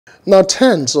Now,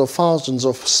 tens of thousands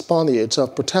of Spaniards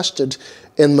have protested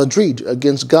in Madrid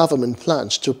against government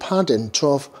plans to pardon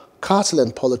 12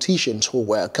 Catalan politicians who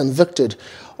were convicted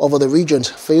over the region's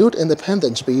failed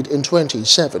independence bid in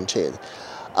 2017.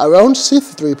 Around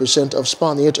 63% of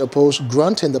Spaniards opposed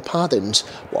granting the pardons,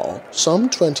 while some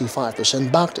 25%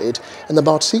 backed it and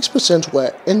about 6%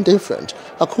 were indifferent,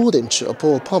 according to a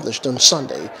poll published on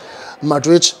Sunday.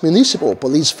 Madrid's municipal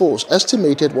police force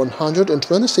estimated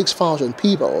 126,000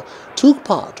 people took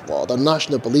part, while the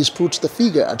national police put the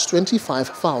figure at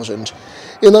 25,000.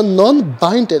 In a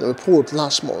non-binding report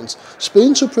last month,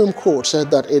 Spain's Supreme Court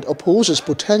said that it opposes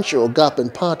potential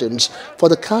government pardons for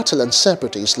the Catalan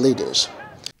separatist leaders.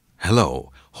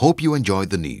 Hello, hope you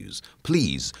enjoyed the news.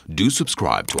 Please do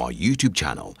subscribe to our YouTube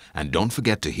channel and don't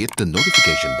forget to hit the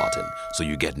notification button so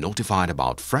you get notified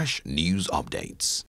about fresh news updates.